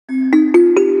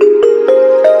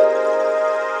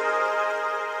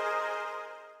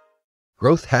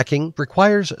Growth hacking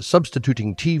requires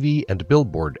substituting TV and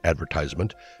billboard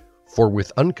advertisement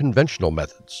with unconventional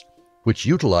methods, which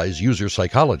utilize user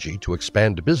psychology to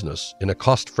expand business in a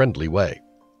cost-friendly way.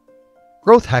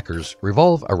 Growth hackers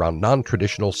revolve around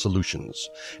non-traditional solutions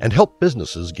and help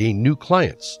businesses gain new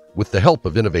clients with the help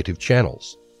of innovative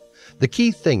channels. The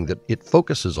key thing that it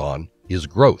focuses on is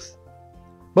growth.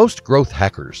 Most growth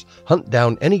hackers hunt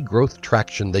down any growth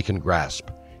traction they can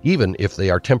grasp, even if they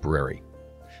are temporary.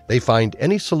 They find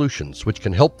any solutions which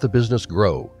can help the business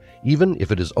grow, even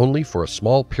if it is only for a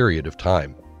small period of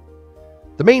time.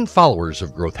 The main followers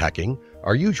of growth hacking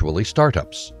are usually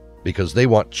startups, because they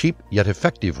want cheap yet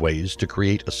effective ways to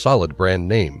create a solid brand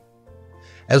name.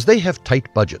 As they have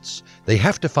tight budgets, they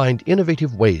have to find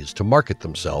innovative ways to market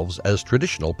themselves, as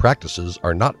traditional practices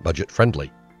are not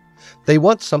budget-friendly. They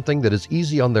want something that is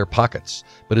easy on their pockets,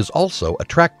 but is also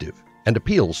attractive and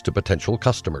appeals to potential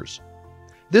customers.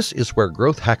 This is where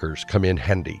growth hackers come in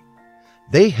handy.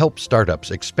 They help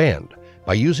startups expand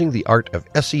by using the art of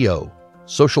SEO,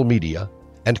 social media,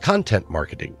 and content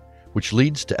marketing, which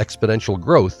leads to exponential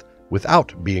growth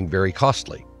without being very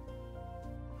costly.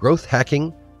 Growth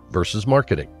hacking versus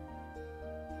marketing.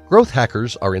 Growth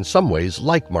hackers are in some ways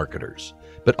like marketers,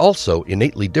 but also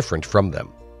innately different from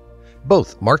them.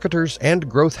 Both marketers and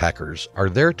growth hackers are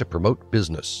there to promote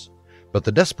business, but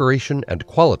the desperation and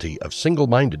quality of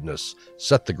single-mindedness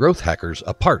set the growth hackers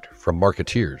apart from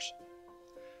marketeers.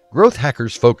 Growth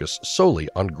hackers focus solely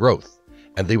on growth,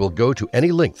 and they will go to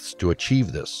any lengths to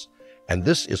achieve this, and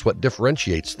this is what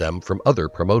differentiates them from other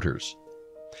promoters.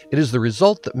 It is the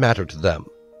result that matters to them,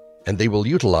 and they will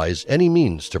utilize any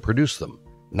means to produce them,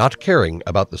 not caring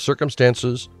about the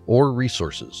circumstances or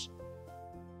resources.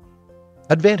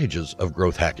 Advantages of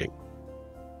growth hacking.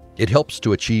 It helps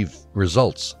to achieve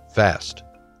results fast.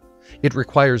 It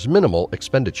requires minimal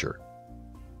expenditure.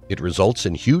 It results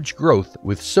in huge growth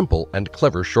with simple and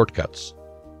clever shortcuts.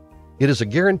 It is a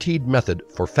guaranteed method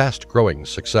for fast-growing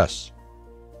success.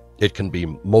 It can be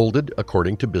molded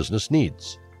according to business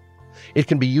needs. It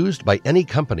can be used by any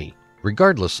company,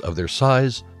 regardless of their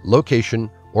size,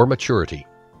 location, or maturity.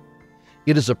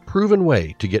 It is a proven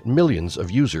way to get millions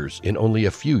of users in only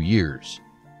a few years.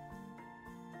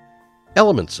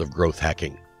 Elements of growth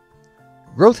hacking.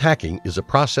 Growth hacking is a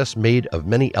process made of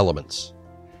many elements.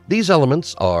 These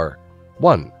elements are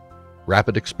 1.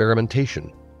 Rapid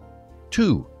experimentation.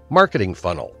 2. Marketing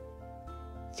funnel.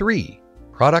 3.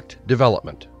 Product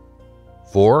development.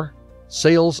 4.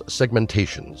 Sales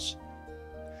segmentations.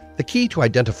 The key to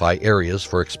identify areas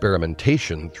for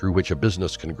experimentation through which a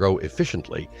business can grow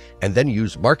efficiently and then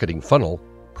use marketing funnel,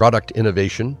 product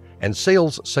innovation, and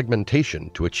sales segmentation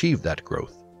to achieve that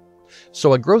growth.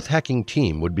 So a growth hacking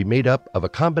team would be made up of a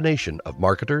combination of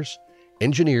marketers,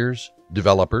 engineers,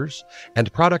 developers,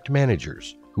 and product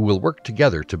managers who will work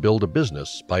together to build a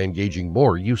business by engaging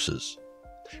more uses.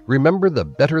 Remember, the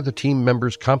better the team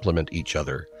members complement each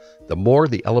other, the more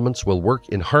the elements will work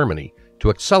in harmony to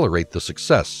accelerate the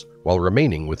success while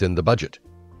remaining within the budget.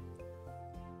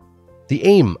 The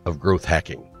aim of growth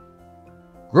hacking.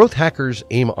 Growth hackers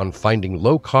aim on finding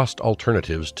low-cost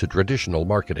alternatives to traditional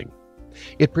marketing.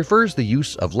 It prefers the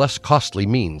use of less costly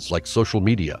means like social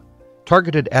media,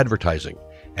 targeted advertising,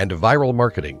 and viral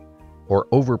marketing, or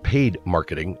overpaid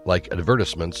marketing like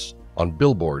advertisements on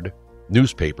billboard,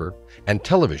 newspaper, and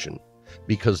television,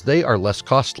 because they are less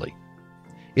costly.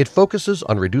 It focuses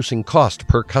on reducing cost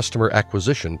per customer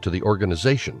acquisition to the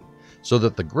organization so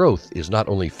that the growth is not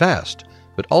only fast,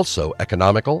 but also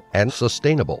economical and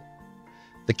sustainable.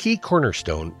 The key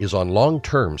cornerstone is on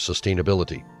long-term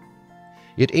sustainability.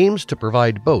 It aims to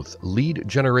provide both lead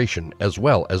generation as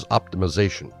well as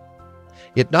optimization.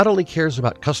 It not only cares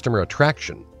about customer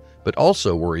attraction, but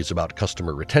also worries about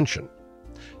customer retention.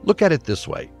 Look at it this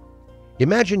way.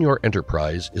 Imagine your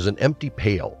enterprise is an empty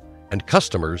pail and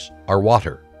customers are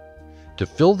water. To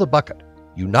fill the bucket,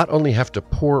 you not only have to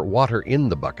pour water in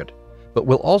the bucket, but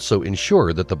will also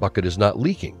ensure that the bucket is not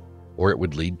leaking, or it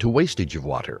would lead to wastage of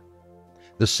water.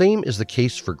 The same is the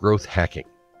case for growth hacking.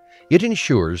 It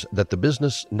ensures that the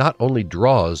business not only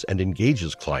draws and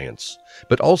engages clients,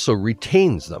 but also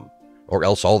retains them, or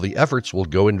else all the efforts will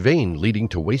go in vain, leading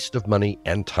to waste of money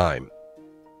and time.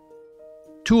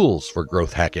 Tools for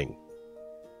growth hacking.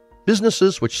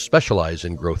 Businesses which specialize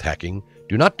in growth hacking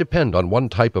do not depend on one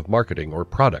type of marketing or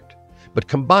product, but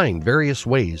combine various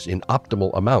ways in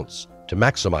optimal amounts to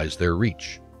maximize their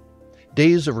reach.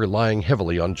 Days of relying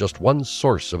heavily on just one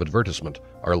source of advertisement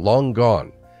are long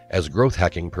gone, as growth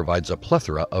hacking provides a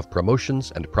plethora of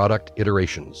promotions and product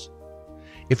iterations.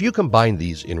 If you combine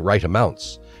these in right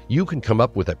amounts, you can come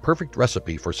up with a perfect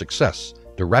recipe for success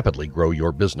to rapidly grow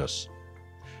your business.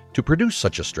 To produce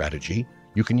such a strategy,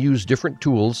 you can use different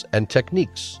tools and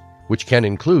techniques, which can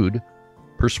include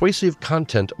persuasive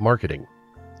content marketing,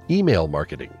 email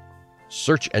marketing,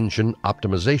 search engine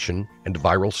optimization and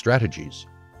viral strategies,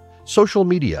 social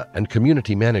media and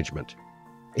community management,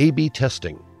 A/B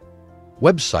testing,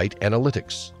 website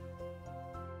analytics,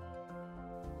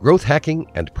 growth hacking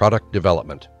and product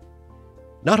development.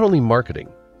 Not only marketing,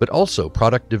 but also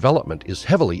product development is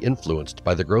heavily influenced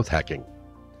by the growth hacking.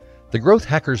 The growth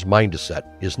hacker's mindset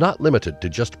is not limited to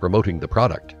just promoting the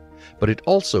product, but it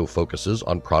also focuses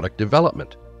on product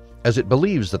development, as it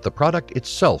believes that the product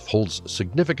itself holds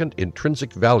significant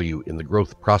intrinsic value in the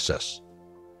growth process.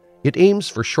 It aims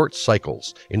for short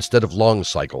cycles instead of long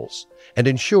cycles, and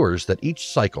ensures that each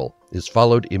cycle is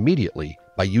followed immediately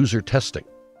by user testing.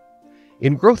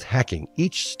 In growth hacking,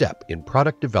 each step in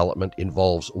product development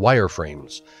involves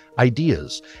wireframes,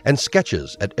 ideas, and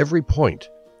sketches at every point,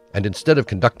 and instead of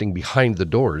conducting behind the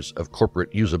doors of corporate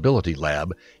usability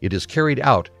lab, it is carried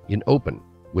out in open,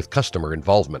 with customer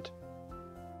involvement.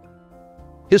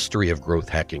 History of growth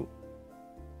hacking.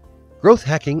 Growth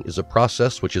hacking is a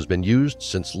process which has been used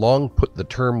since long put the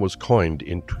term was coined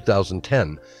in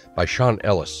 2010 by Sean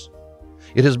Ellis.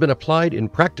 It has been applied in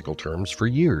practical terms for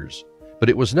years, but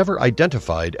it was never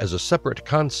identified as a separate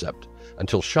concept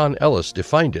until Sean Ellis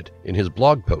defined it in his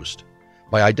blog post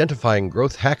by identifying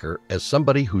growth hacker as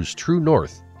somebody whose true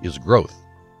north is growth.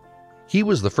 He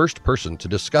was the first person to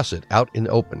discuss it out in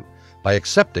open by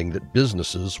accepting that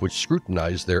businesses which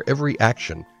scrutinize their every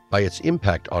action by its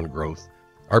impact on growth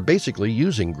are basically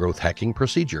using growth hacking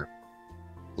procedure.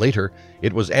 Later,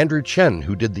 it was Andrew Chen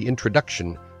who did the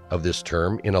introduction of this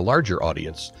term in a larger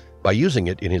audience by using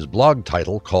it in his blog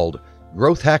title called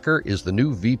Growth Hacker is the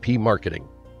New VP Marketing.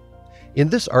 In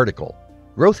this article,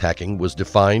 growth hacking was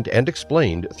defined and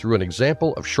explained through an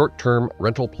example of short-term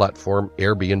rental platform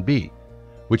Airbnb,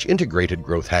 which integrated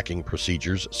growth hacking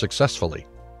procedures successfully.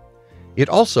 It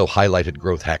also highlighted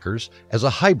growth hackers as a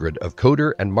hybrid of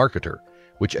coder and marketer,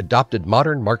 which adopted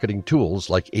modern marketing tools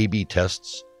like A/B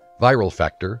tests, viral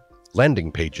factor,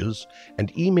 landing pages,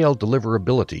 and email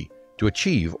deliverability to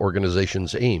achieve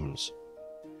organizations' aims.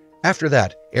 After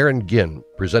that, Aaron Ginn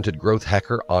presented Growth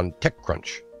Hacker on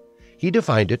TechCrunch. He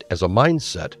defined it as a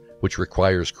mindset which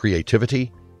requires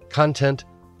creativity, content,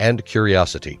 and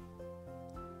curiosity.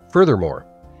 Furthermore,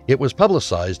 it was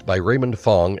publicized by Raymond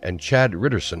Fong and Chad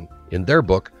Ritterson in their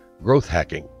book, Growth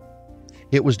Hacking.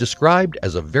 It was described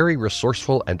as a very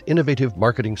resourceful and innovative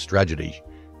marketing strategy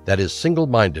that is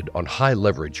single-minded on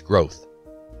high-leverage growth.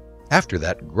 After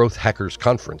that, Growth Hackers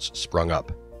Conference sprung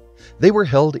up. They were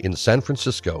held in San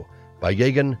Francisco by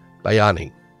Yagan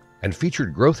Bayani and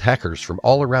featured growth hackers from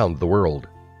all around the world.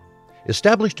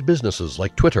 Established businesses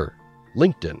like Twitter,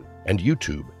 LinkedIn, and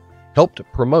YouTube helped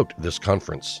promote this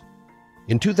conference.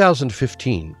 In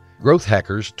 2015, growth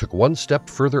hackers took one step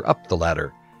further up the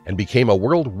ladder and became a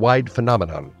worldwide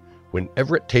phenomenon when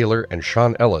Everett Taylor and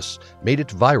Sean Ellis made it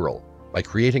viral by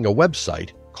creating a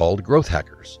website called Growth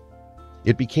Hackers.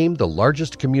 It became the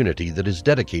largest community that is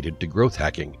dedicated to growth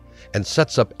hacking and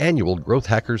sets up annual Growth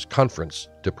Hackers Conference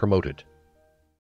to promote it.